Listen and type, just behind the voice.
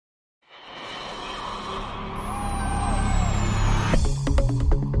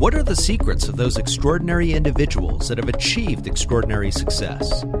What are the secrets of those extraordinary individuals that have achieved extraordinary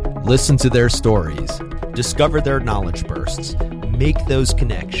success? Listen to their stories, discover their knowledge bursts, make those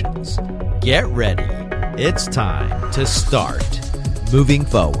connections. Get ready. It's time to start moving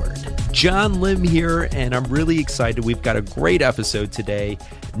forward. John Lim here, and I'm really excited. We've got a great episode today.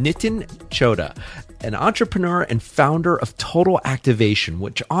 Nitin Chhoda, an entrepreneur and founder of Total Activation,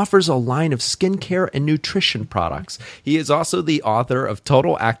 which offers a line of skincare and nutrition products. He is also the author of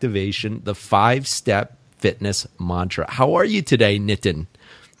Total Activation, the 5-Step Fitness Mantra. How are you today, Nitin?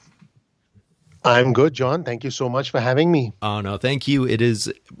 I'm good, John. Thank you so much for having me. Oh, no, thank you. It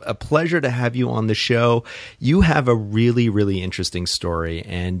is a pleasure to have you on the show. You have a really, really interesting story,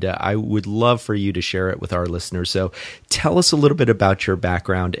 and I would love for you to share it with our listeners. So tell us a little bit about your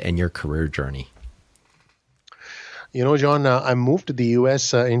background and your career journey. You know, John, I moved to the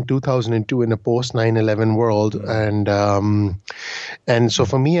U.S. In 2002 in a post 9/11 world, and so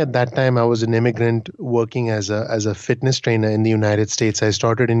for me at that time, I was an immigrant working as a fitness trainer in the United States. I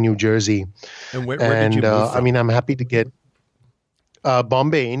started in New Jersey, and where did you move from? I mean, I'm happy to get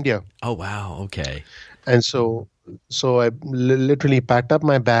Bombay, India. Oh wow, okay. And so I literally packed up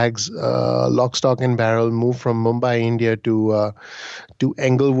my bags, lock, stock, and barrel, moved from Mumbai, India to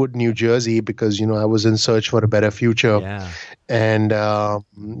Englewood, New Jersey, because, you know, I was in search for a better future. Yeah. And,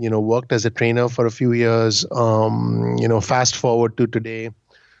 worked as a trainer for a few years. Fast forward to today,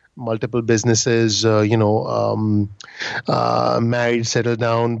 multiple businesses, married, settled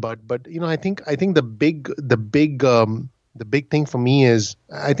down. But I think the big thing for me is,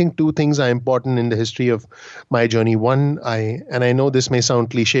 I think two things are important in the history of my journey. One, I know this may sound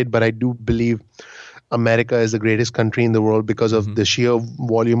cliched, but I do believe America is the greatest country in the world because of the sheer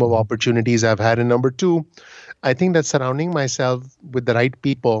volume of opportunities I've had. And number two, I think that surrounding myself with the right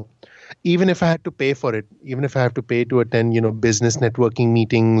people, even if I had to pay for it, even if I have to pay to attend, business networking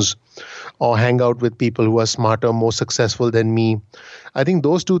meetings or hang out with people who are smarter, more successful than me, I think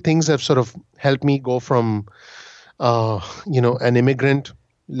those two things have sort of helped me go from an immigrant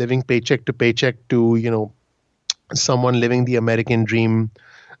living paycheck to paycheck to, someone living the American dream,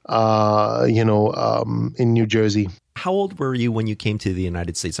 in New Jersey. How old were you when you came to the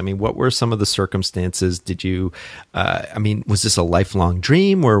United States? I mean, what were some of the circumstances? Did you, was this a lifelong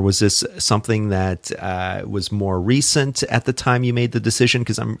dream, or was this something that was more recent at the time you made the decision?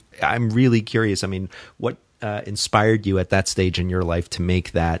 Because I'm really curious. I mean, what inspired you at that stage in your life to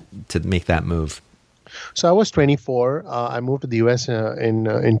make that move? So I was 24. I moved to the U.S.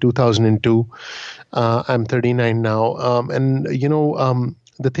 in 2002. I'm 39 now.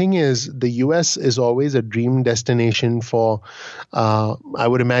 The thing is, the U.S. is always a dream destination for, I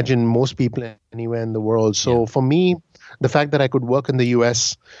would imagine, most people anywhere in the world. So for me, the fact that I could work in the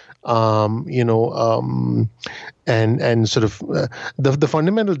U.S., and sort of the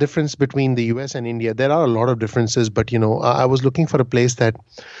fundamental difference between the U.S. and India, there are a lot of differences, but, I was looking for a place that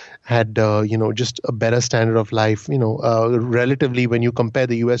had, just a better standard of life, relatively when you compare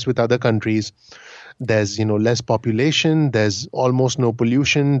the U.S. with other countries. There's, less population, there's almost no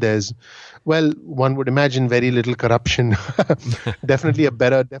pollution, there's, one would imagine very little corruption, definitely a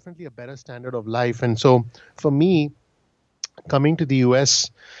better standard of life. And so for me, coming to the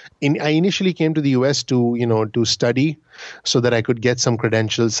U.S., I initially came to the U.S. to study so that I could get some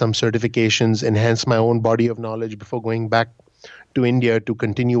credentials, some certifications, enhance my own body of knowledge before going back to India to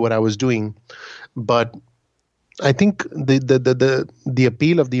continue what I was doing. But I think the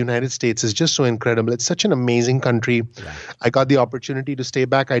appeal of the United States is just so incredible. It's such an amazing country. Yeah. I got the opportunity to stay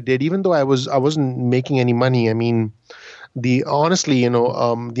back. I did, even though I wasn't making any money. I mean, the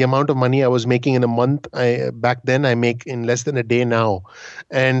amount of money I was making in a month, back then I make in less than a day now.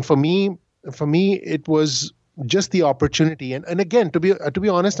 And for me, it was just the opportunity. And again, to be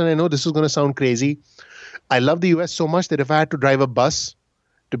honest, and I know this is going to sound crazy, I love the US so much that if I had to drive a bus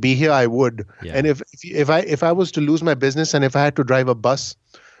to be here, I would. Yeah. And if I was to lose my business and if I had to drive a bus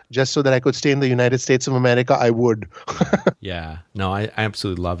just so that I could stay in the United States of America, I would. Yeah, no, I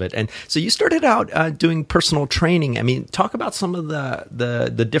absolutely love it. And so you started out doing personal training. I mean, talk about some of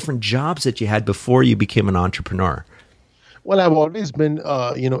the different jobs that you had before you became an entrepreneur. Well, I've always been,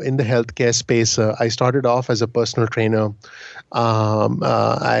 in the healthcare space. I started off as a personal trainer.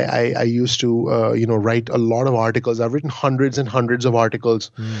 I used to, write a lot of articles. I've written hundreds and hundreds of articles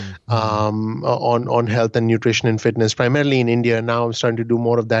on health and nutrition and fitness, primarily in India. Now I'm starting to do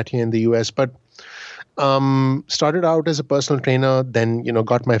more of that here in the US. But started out as a personal trainer, then,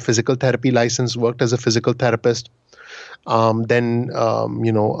 got my physical therapy license, worked as a physical therapist. Then,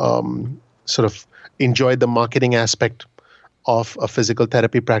 sort of enjoyed the marketing aspect of a physical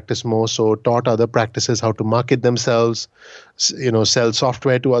therapy practice more, so taught other practices how to market themselves, sell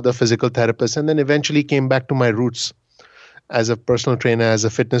software to other physical therapists, and then eventually came back to my roots as a personal trainer, as a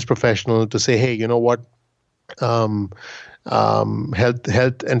fitness professional, to say, hey, you know what? Health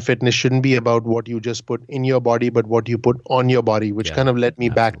and fitness shouldn't be about what you just put in your body, but what you put on your body, which kind of led me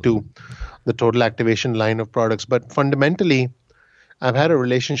back to the Total Activation line of products. But fundamentally, I've had a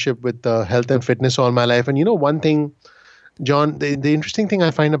relationship with health and fitness all my life. And one thing, John, the interesting thing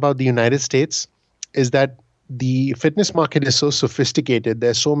I find about the United States is that the fitness market is so sophisticated.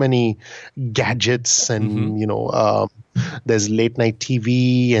 There's so many gadgets and, there's late night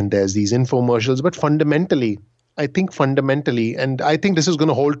TV and there's these infomercials. But fundamentally, and I think this is going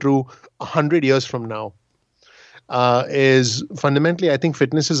to hold true 100 years from now, is fundamentally, I think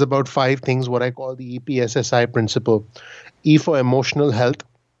fitness is about 5 things, what I call the EPSSI principle. E for emotional health,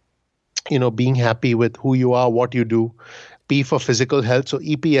 being happy with who you are, what you do. P for physical health. So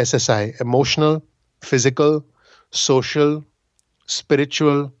EPSSI, emotional, physical, social,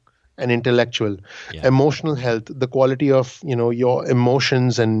 spiritual, and intellectual. Emotional health, the quality of, your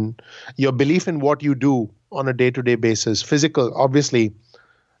emotions and your belief in what you do on a day-to-day basis. Physical, obviously,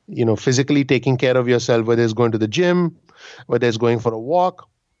 physically taking care of yourself, whether it's going to the gym, whether it's going for a walk,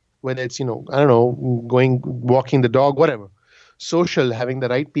 whether it's, walking the dog, whatever. Social, having the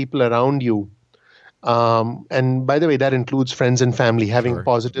right people around you. And by the way, that includes friends and family, having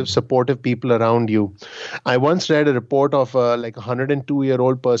positive, supportive people around you. I once read a report of a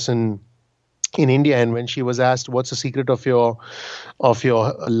 102-year-old person in India, and when she was asked, what's the secret of your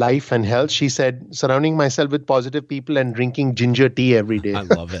life and health, she said, surrounding myself with positive people and drinking ginger tea every day. I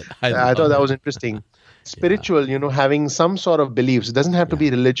love it. I thought that was interesting. Spiritual, having some sort of beliefs. It doesn't have to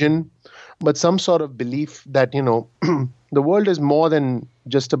be religion, but some sort of belief that, the world is more than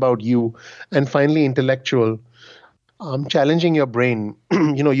just about you. And finally, intellectual, challenging your brain.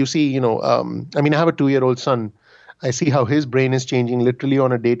 You see, I have a 2-year-old son. I see how his brain is changing literally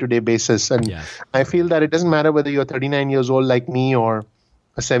on a day-to-day basis. And I feel that it doesn't matter whether you're 39 years old like me or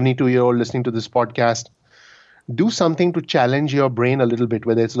a 72-year-old listening to this podcast. Do something to challenge your brain a little bit,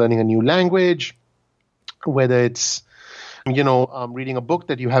 whether it's learning a new language, whether it's, reading a book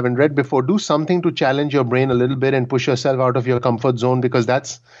that you haven't read before. Do something to challenge your brain a little bit and push yourself out of your comfort zone, because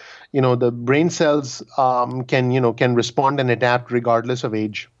that's, the brain cells can respond and adapt regardless of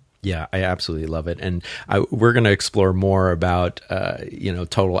age. Yeah, I absolutely love it. And we're going to explore more about,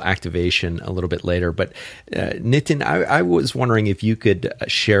 total activation a little bit later. But Nitin, I was wondering if you could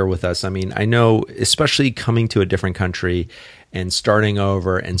share with us. I mean, I know, especially coming to a different country and starting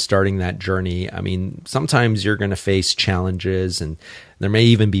over and starting that journey, I mean, sometimes you're going to face challenges and there may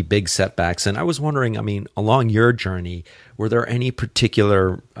even be big setbacks. And I was wondering, I mean, along your journey, were there any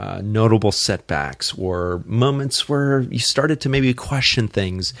particular notable setbacks or moments where you started to maybe question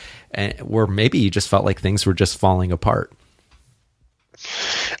things, where maybe you just felt like things were just falling apart?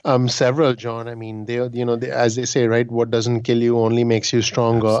 Several, John. I mean, as they say, right, what doesn't kill you only makes you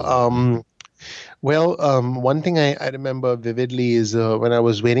stronger. One thing I remember vividly is when I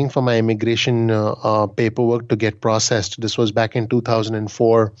was waiting for my immigration paperwork to get processed. This was back in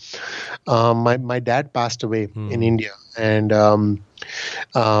 2004. My dad passed away in India, and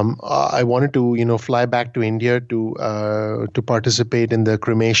I wanted to fly back to India to participate in the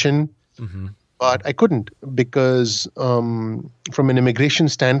cremation. Mm-hmm. But I couldn't, because from an immigration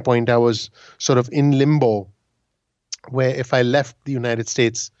standpoint, I was sort of in limbo, where if I left the United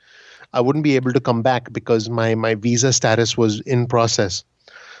States, I wouldn't be able to come back because my visa status was in process.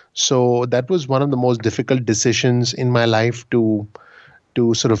 So that was one of the most difficult decisions in my life to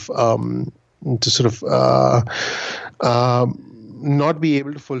not be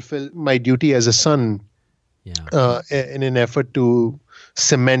able to fulfill my duty as a son, in an effort to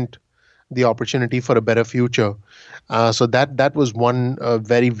cement the opportunity for a better future. So that was one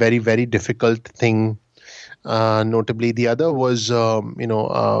very, very, very difficult thing. Notably, the other was, 4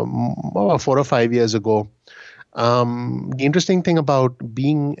 or 5 years ago. The interesting thing about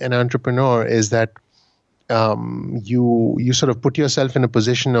being an entrepreneur is that you sort of put yourself in a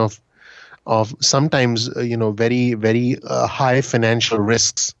position of sometimes, very, very high financial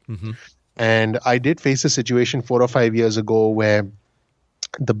risks. Mm-hmm. And I did face a situation 4 or 5 years ago where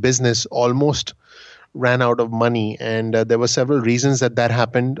the business almost ran out of money. And there were several reasons that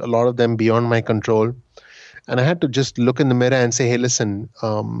happened, a lot of them beyond my control. And I had to just look in the mirror and say, hey, listen,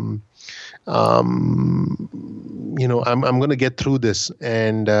 I'm going to get through this.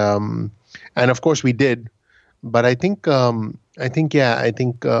 And of course we did. But I think These are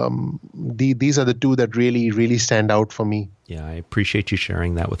the two that really stand out for me. Yeah, I appreciate you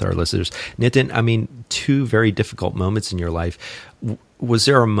sharing that with our listeners. Nitin, I mean, two very difficult moments in your life. Was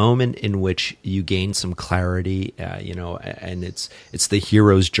there a moment in which you gained some clarity, and it's the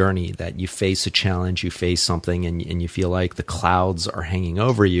hero's journey, that you face a challenge, you face something, and you feel like the clouds are hanging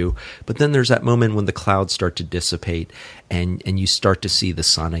over you, but then there's that moment when the clouds start to dissipate and you start to see the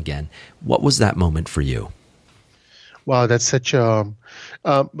sun again. What was that moment for you? Wow, that's such a.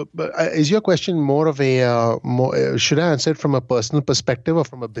 Is your question more of a? Should I answer it from a personal perspective or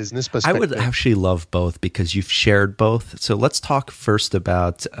from a business perspective? I would actually love both because you've shared both. So let's talk first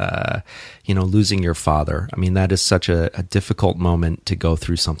about, losing your father. I mean, that is such a difficult moment to go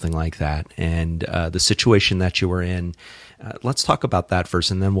through something like that, and the situation that you were in. Let's talk about that first,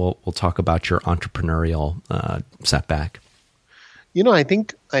 and then we'll talk about your entrepreneurial setback. I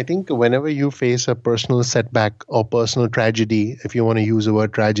think whenever you face a personal setback or personal tragedy, if you want to use the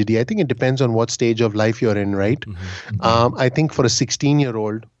word tragedy, I think it depends on what stage of life you're in, right? Mm-hmm. I think for a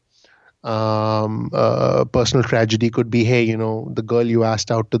 16-year-old, personal tragedy could be, hey, the girl you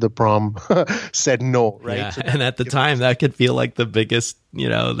asked out to the prom said no, right? Yeah. So and at the time, that could feel like the biggest,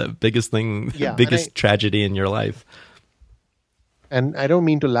 the biggest thing, biggest tragedy in your life. And I don't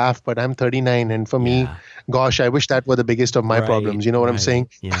mean to laugh, but I'm 39, and for me, gosh, I wish that were the biggest of my problems. You know what I'm saying?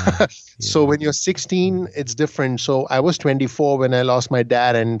 Yeah. So when you're 16, it's different. So I was 24 when I lost my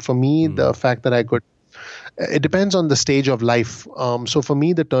dad, and for me, the fact that it depends on the stage of life. So for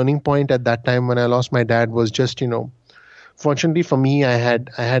me, the turning point at that time when I lost my dad was just, fortunately for me, I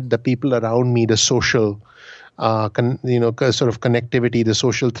had the people around me, the social, sort of connectivity, the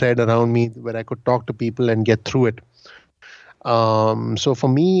social thread around me where I could talk to people and get through it. So for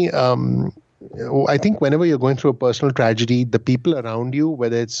me, I think whenever you're going through a personal tragedy, the people around you,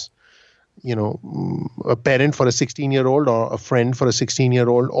 whether it's, a parent for a 16-year-old or a friend for a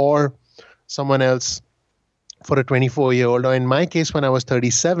 16-year-old or someone else for a 24-year-old, or in my case, when I was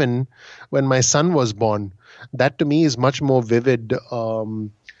 37, when my son was born, that to me is much more vivid,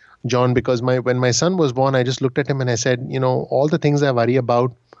 John, because when my son was born, I just looked at him and I said, all the things I worry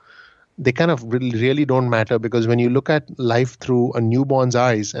about, they kind of really don't matter, because when you look at life through a newborn's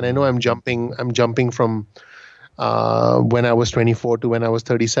eyes, and I know I'm jumping from when I was 24 to when I was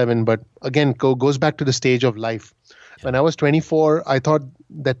 37, but again, goes back to the stage of life. Yeah. When I was 24, I thought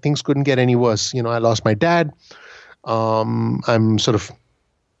that things couldn't get any worse. I lost my dad. I'm sort of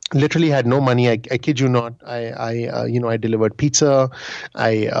literally had no money. I kid you not. I delivered pizza.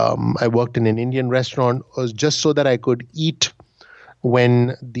 I worked in an Indian restaurant just so that I could eat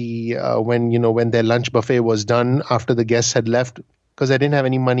when their lunch buffet was done after the guests had left, because I didn't have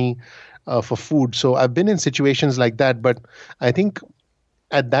any money for food. So I've been in situations like that, but I think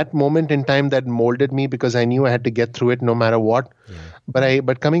at that moment in time that molded me, because I knew I had to get through it no matter what. Yeah.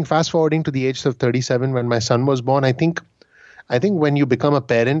 But coming fast forwarding to the age of 37 when my son was born, I think when you become a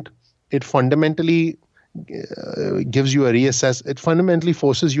parent, it fundamentally gives you a reassess. It fundamentally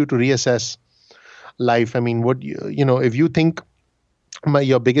forces you to reassess life. I mean, if you think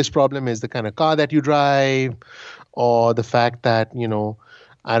your biggest problem is the kind of car that you drive, or the fact that,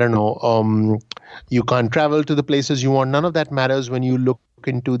 I don't know, you can't travel to the places you want. None of that matters when you look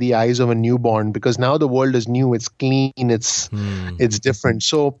into the eyes of a newborn, because now the world is new, it's clean, it's different.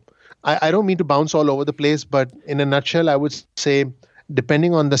 So I don't mean to bounce all over the place, but in a nutshell, I would say,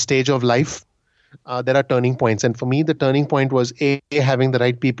 depending on the stage of life, there are turning points. And for me, the turning point was A, having the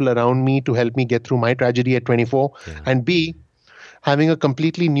right people around me to help me get through my tragedy at 24, and B, having a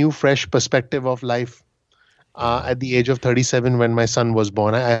completely new, fresh perspective of life at the age of 37 when my son was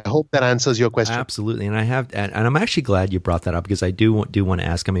born. I hope that answers your question. Absolutely. And I'm actually glad you brought that up, because I do want to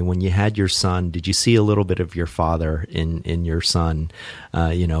ask, I mean, when you had your son, did you see a little bit of your father in your son,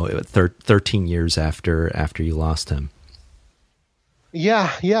 13 years after you lost him?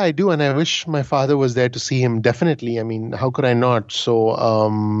 Yeah, I do. And I wish my father was there to see him. Definitely. I mean, how could I not? So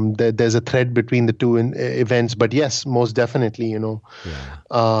there's a thread between the two events. But yes, most definitely,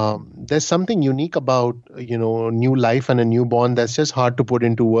 there's something unique about, new life and a newborn that's just hard to put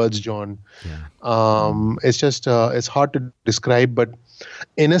into words, John. Yeah. It's just, it's hard to describe. But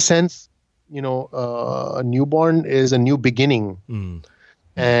in a sense, a newborn is a new beginning. Mm.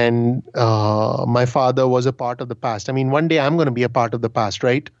 And my father was a part of the past. I mean, one day I'm going to be a part of the past,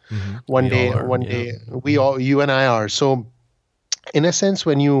 right? Mm-hmm. One day, we all, you and I are. So, in a sense,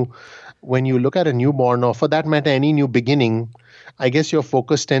 when you look at a newborn, or for that matter, any new beginning, I guess your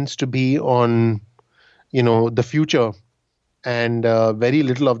focus tends to be on, the future, and very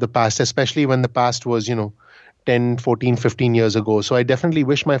little of the past, especially when the past was, 10, 14, 15 years ago. So I definitely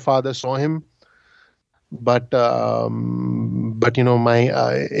wish my father saw him. but my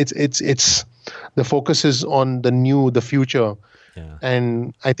it's the focus is on the future. Yeah.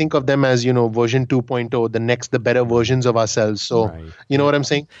 And I think of them as, version 2.0, the better versions of ourselves. So, Right. you know what I'm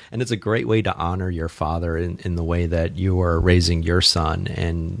saying? And it's a great way to honor your father in the way that you are raising your son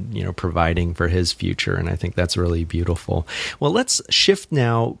and, providing for his future. And I think that's really beautiful. Well, let's shift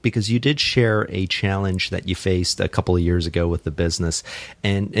now, because you did share a challenge that you faced a couple of years ago with the business,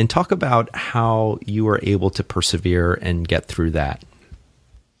 and talk about how you were able to persevere and get through that.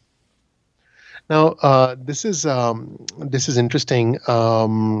 Now, this is interesting.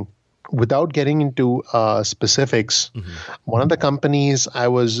 Without getting into specifics, one of the companies I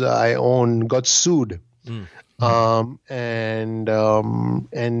own got sued, and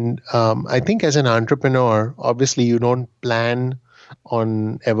I think as an entrepreneur, obviously you don't plan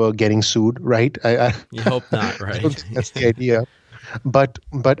on ever getting sued, right? You hope not, right? That's the idea. But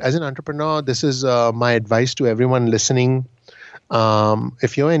as an entrepreneur, this is my advice to everyone listening.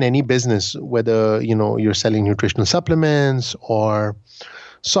 If you're in any business, whether you're selling nutritional supplements or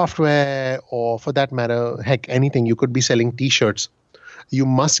software, or for that matter, heck, anything, you could be selling T-shirts, you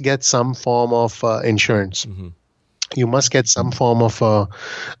must get some form of insurance. You must get some form of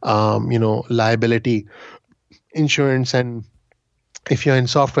liability insurance. And if you're in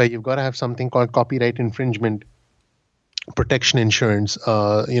software, you've got to have something called copyright infringement protection insurance,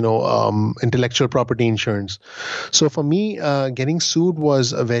 intellectual property insurance. So for me, getting sued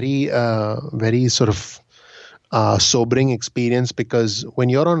was a very, very sort of sobering experience, because when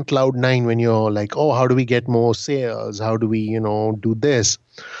you're on cloud nine, when you're like, oh, how do we get more sales? How do we, do this?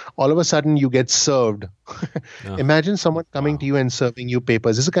 All of a sudden you get served. Oh. Imagine someone coming to you and serving you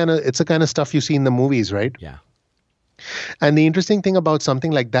papers. It's the kind of stuff you see in the movies, right? Yeah. And the interesting thing about something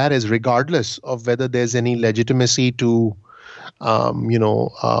like that is, regardless of whether there's any legitimacy to,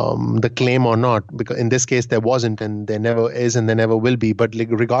 the claim or not, because in this case there wasn't, and there never is, and there never will be. But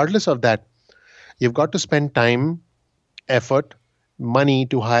regardless of that, you've got to spend time, effort, money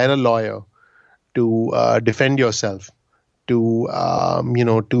to hire a lawyer to defend yourself, to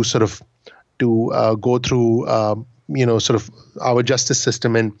go through sort of our justice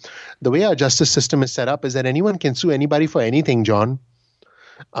system. And the way our justice system is set up is that anyone can sue anybody for anything, John.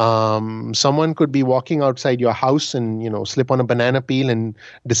 Someone could be walking outside your house and, slip on a banana peel and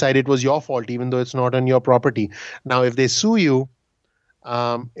decide it was your fault, even though it's not on your property. Now, if they sue you,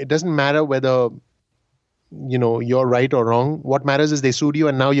 it doesn't matter whether, you're right or wrong. What matters is they sued you,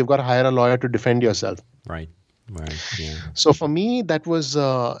 and now you've got to hire a lawyer to defend yourself. Right. Yeah. So for me, that was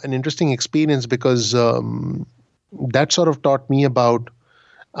an interesting experience, because that sort of taught me about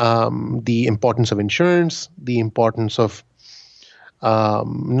the importance of insurance, the importance of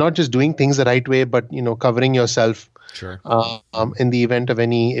not just doing things the right way, but covering yourself. Sure. In the event of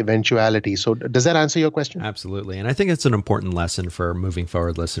any eventuality. So does that answer your question? Absolutely. And I think it's an important lesson for moving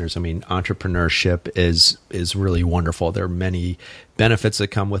forward listeners. I mean, entrepreneurship is really wonderful. There are many benefits that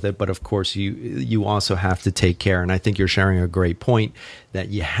come with it, but of course you also have to take care. And I think you're sharing a great point that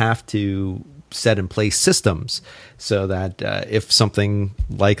you have to set in place systems so that if something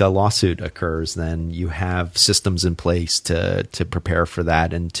like a lawsuit occurs, then you have systems in place to prepare for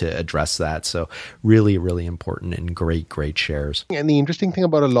that and to address that. So really, really important and great shares. And the interesting thing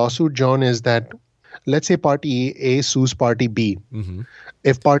about a lawsuit, John, is that let's say party A sues party B.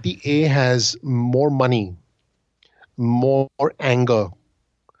 If party A has more money, more anger,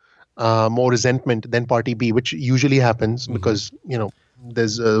 more resentment than party B, which usually happens because,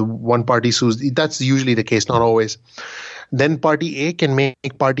 there's one party sues. That's usually the case, not always. Then party A can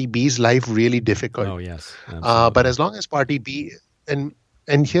make party B's life really difficult. Oh, yes. But as long as party B, and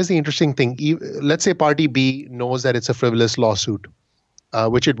here's the interesting thing. Let's say party B knows that it's a frivolous lawsuit,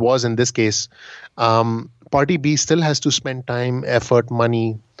 which it was in this case. Party B still has to spend time, effort,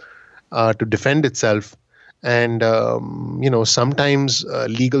 money to defend itself. And, sometimes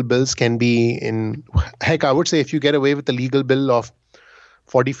legal bills can be heck, I would say if you get away with a legal bill of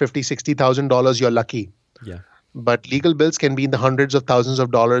 $40,000, $50,000, $60,000, you're lucky. Yeah. But legal bills can be in the hundreds of thousands of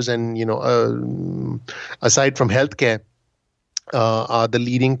dollars. And, aside from healthcare, are the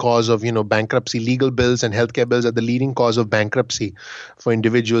leading cause of, bankruptcy. Legal bills and healthcare bills are the leading cause of bankruptcy for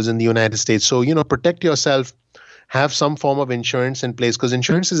individuals in the United States. So, protect yourself. Have some form of insurance in place, because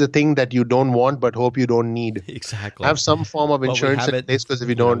insurance is a thing that you don't want but hope you don't need. Exactly. Have some form of insurance in place, because if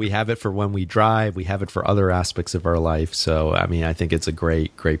you don't... we have it for when we drive. We have it for other aspects of our life. So, I mean, I think it's a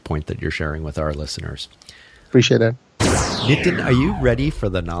great point that you're sharing with our listeners. Appreciate that. Nitin, are you ready for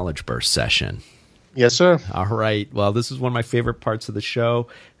the Knowledge Burst session? Yes, sir. All right. Well, this is one of my favorite parts of the show.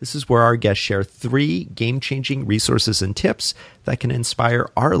 This is where our guests share 3 game-changing resources and tips that can inspire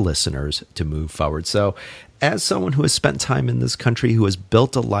our listeners to move forward. So, as someone who has spent time in this country, who has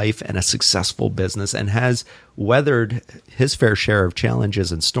built a life and a successful business and has weathered his fair share of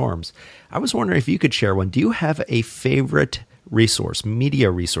challenges and storms, I was wondering if you could share one. Do you have a favorite resource,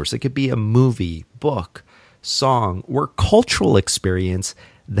 media resource? It could be a movie, book, song, or cultural experience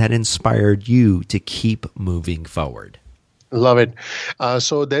that inspired you to keep moving forward? Love it.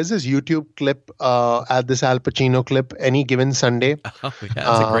 So there's this YouTube clip, this Al Pacino clip, Any Given Sunday. Oh, yeah,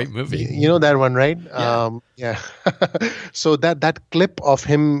 that's a great movie. You know that one, right? Yeah. Yeah. So that clip of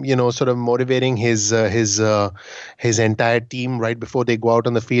him, sort of motivating his entire team right before they go out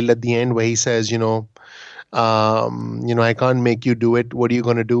on the field at the end, where he says, I can't make you do it. What are you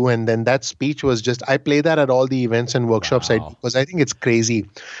going to do? And then that speech was just, I play that at all the events and workshops because I think it's crazy.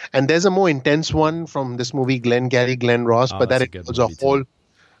 And there's a more intense one from this movie, Glengarry Glen Ross, but that involves a whole,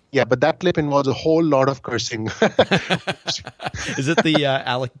 but that clip involves a whole lot of cursing. Is it the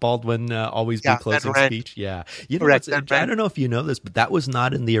Alec Baldwin always be closing speech? Yeah. You know, Correct, I don't know if you know this, but that was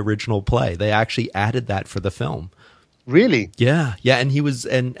not in the original play. They actually added that for the film. Really? Yeah.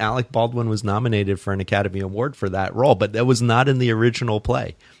 And Alec Baldwin was nominated for an Academy Award for that role, but that was not in the original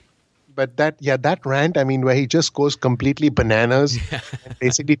play. But that rant, I mean, where he just goes completely bananas and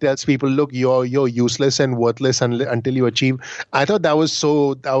basically tells people, look, you're useless and worthless until you achieve. I thought that was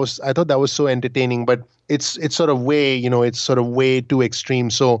so entertaining, but it's sort of way too extreme.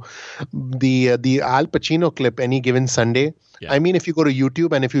 So the Al Pacino clip, Any Given Sunday, I mean, if you go to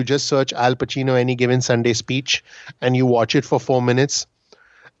YouTube and if you just search Al Pacino Any Given Sunday speech and you watch it for 4 minutes,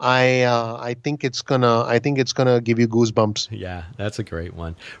 I think it's gonna give you goosebumps. Yeah, that's a great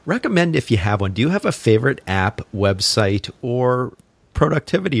one. Recommend if you have one. Do you have a favorite app, website, or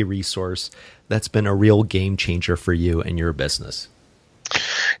productivity resource that's been a real game changer for you and your business?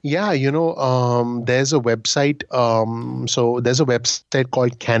 Yeah, there's a website. So there's a website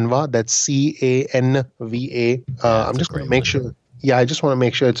called Canva. That's Canva. I'm just going to make sure. Yeah, I just want to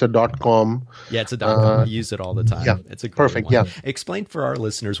make sure it's a .com. Yeah, it's a .com. I use it all the time. Yeah, it's a great perfect. one. Yeah, explain for our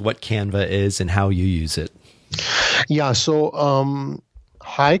listeners what Canva is and how you use it. Yeah, so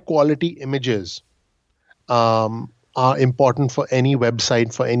high quality images are important for any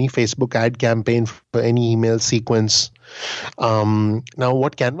website, for any Facebook ad campaign, for any email sequence. Now,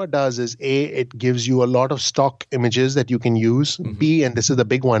 what Canva does is A, it gives you a lot of stock images that you can use. Mm-hmm. B, and this is the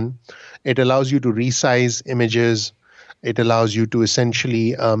big one, it allows you to resize images. It allows you to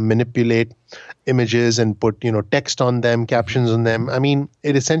essentially manipulate images and put, text on them, captions on them. I mean,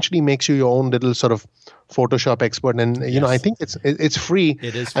 it essentially makes you your own little sort of Photoshop expert. And, I think it's free.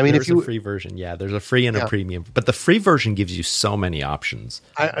 It is. I mean, there's a free version. Yeah, there's a free and a premium. But the free version gives you so many options.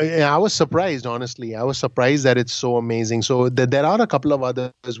 I was surprised, honestly. I was surprised that it's so amazing. So there are a couple of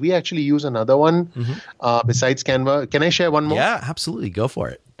others. We actually use another one besides Canva. Can I share one more? Yeah, absolutely. Go for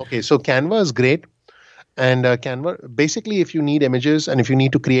it. Okay, so Canva is great. And Canva, basically, if you need images and if you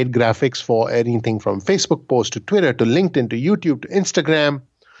need to create graphics for anything from Facebook posts to Twitter to LinkedIn to YouTube to Instagram,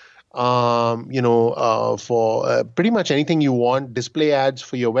 for pretty much anything you want, display ads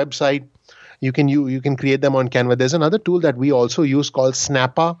for your website, you can create them on Canva. There's another tool that we also use called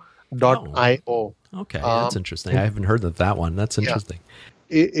Snappa.io. Okay, that's interesting. I haven't heard of that one. That's interesting. Yeah.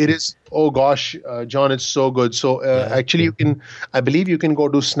 It is, oh gosh, John, it's so good. So actually I believe you can go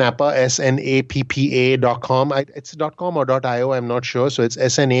to Snappa, snappa.com. It's .com or .io, I'm not sure. So it's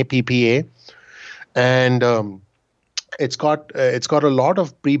snappa. And it's got a lot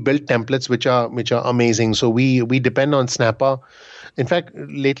of pre-built templates which are amazing. So we depend on Snappa. In fact,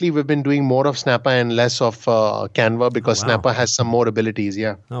 lately we've been doing more of Snappa and less of Canva because Snappa has some more abilities.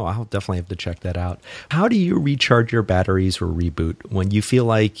 Yeah. Oh, I'll definitely have to check that out. How do you recharge your batteries or reboot when you feel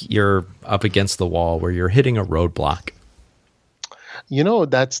like you're up against the wall, where you're hitting a roadblock?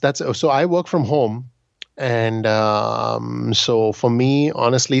 So I work from home. And so for me,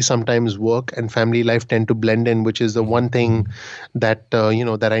 honestly, sometimes work and family life tend to blend in, which is the one thing that,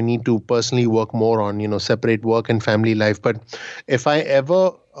 that I need to personally work more on, separate work and family life. But if I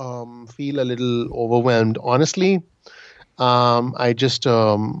ever feel a little overwhelmed, honestly, I just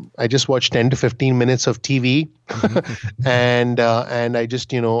watch 10 to 15 minutes of TV and I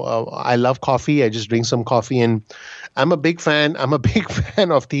just, I love coffee. I just drink some coffee, and I'm a big fan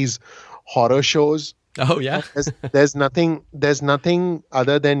of these horror shows. Oh yeah. There's nothing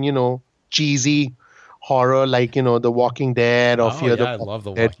other than, cheesy horror like, The Walking Dead or Fear the I love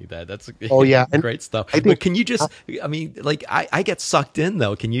The Walking Dead. That's great stuff. But can you just I get sucked in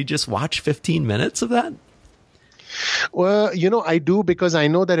though. Can you just watch 15 minutes of that? Well, I do, because I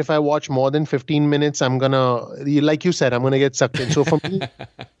know that if I watch more than 15 minutes, I'm gonna, like you said, I'm gonna get sucked in.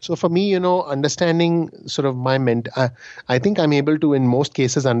 So for me, understanding sort of I think I'm able to, in most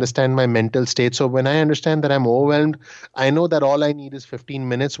cases, understand my mental state. So when I understand that I'm overwhelmed, I know that all I need is 15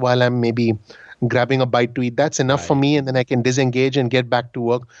 minutes while I'm maybe grabbing a bite to eat. That's enough for me. And then I can disengage and get back to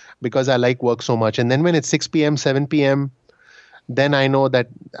work, because I like work so much. And then when it's 6 p.m., 7 p.m., then I know that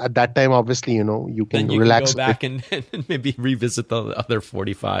at that time, obviously, you can relax. Can go back and maybe revisit the other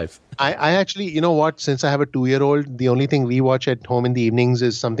 45. I actually, you know what, since I have a 2-year-old, the only thing we watch at home in the evenings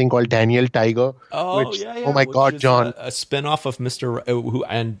is something called Daniel Tiger. Oh, Oh my God, John. A spinoff of Mr.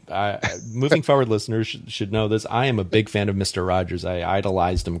 Moving Forward listeners should know this. I am a big fan of Mr. Rogers. I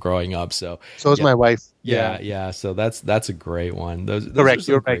idolized him growing up. So is my wife. Yeah. So that's a great one. Those Correct. are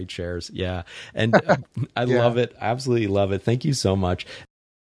some You're great right. shares. Yeah. And I love it. Absolutely love it. Thank you so much.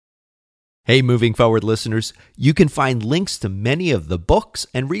 Hey, Moving Forward listeners, you can find links to many of the books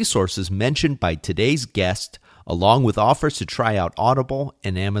and resources mentioned by today's guest, along with offers to try out Audible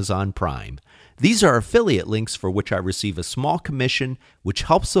and Amazon Prime. These are affiliate links for which I receive a small commission, which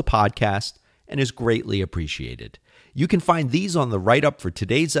helps the podcast and is greatly appreciated. You can find these on the write-up for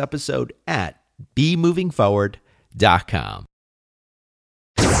today's episode at bemovingforward.com.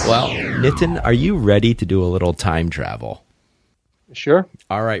 Well, Nitin, are you ready to do a little time travel? Sure.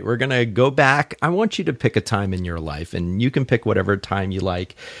 All right, we're going to go back. I want you to pick a time in your life, and you can pick whatever time you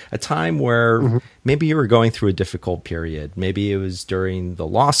like. A time where maybe you were going through a difficult period. Maybe it was during the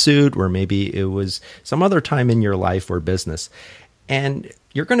lawsuit, or maybe it was some other time in your life or business. And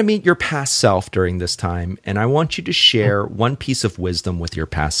you're going to meet your past self during this time, and I want you to share one piece of wisdom with your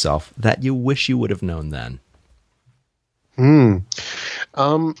past self that you wish you would have known then.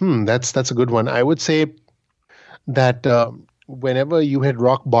 That's a good one. I would say that whenever you hit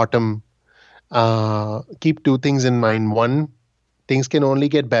rock bottom, keep two things in mind. One, things can only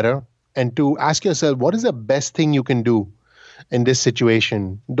get better. And two, ask yourself, what is the best thing you can do in this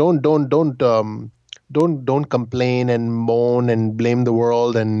situation? Don't complain and moan and blame the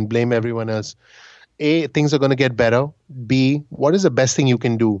world and blame everyone else. A, things are going to get better. B, what is the best thing you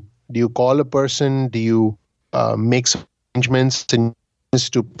can do? Do you call a person? Do you make some arrangements to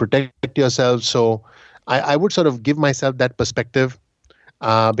protect yourself? So I would sort of give myself that perspective,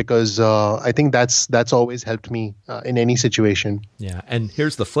 because I think that's always helped me in any situation. Yeah. And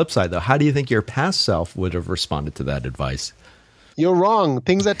here's the flip side, though. How do you think your past self would have responded to that advice? You're wrong.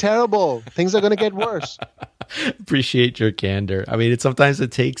 Things are terrible. Things are going to get worse. Appreciate your candor. I mean, you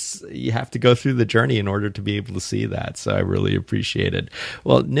have to go through the journey in order to be able to see that. So I really appreciate it.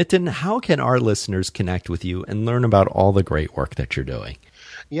 Well, Nitin, how can our listeners connect with you and learn about all the great work that you're doing?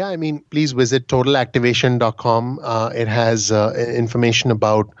 Yeah, I mean, please visit totalactivation.com. It has information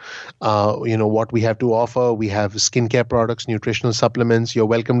about, what we have to offer. We have skincare products, nutritional supplements. You're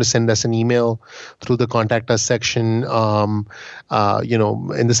welcome to send us an email through the contact us section. In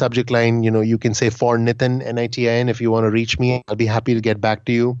the subject line, you can say for Nitin, Nitin. If you want to reach me, I'll be happy to get back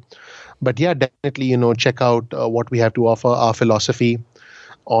to you. But yeah, definitely, check out what we have to offer, our philosophy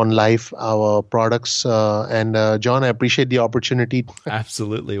on life, our products. And John, I appreciate the opportunity.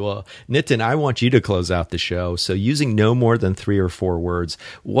 Absolutely. Well, Nitin, I want you to close out the show. So using no more than 3 or 4 words,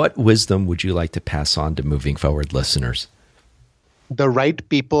 what wisdom would you like to pass on to Moving Forward listeners? The right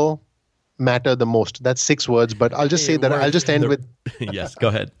people matter the most. That's 6 words, but I'll just say that I'll just end with... Yes, go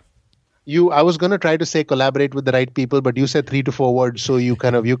ahead. I was going to try to say collaborate with the right people, but you said 3 to 4 words, so you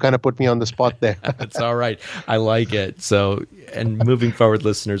kind of put me on the spot there. That's all right. I like it. So, and Moving Forward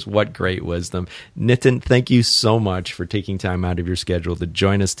listeners, what great wisdom. Nitin, thank you so much for taking time out of your schedule to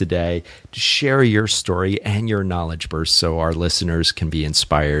join us today, to share your story and your knowledge burst so our listeners can be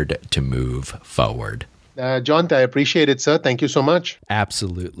inspired to move forward. John, I appreciate it, sir. Thank you so much.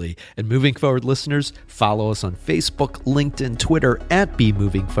 Absolutely. And Moving Forward listeners, follow us on Facebook, LinkedIn, Twitter at Be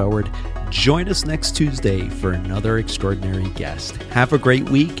Moving Forward. Join us next Tuesday for another extraordinary guest. Have a great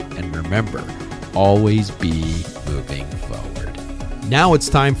week, and remember, always be moving forward. Now it's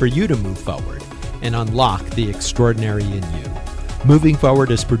time for you to move forward and unlock the extraordinary in you. Moving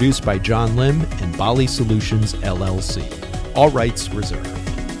Forward is produced by John Lim and Bali Solutions, LLC. All rights reserved.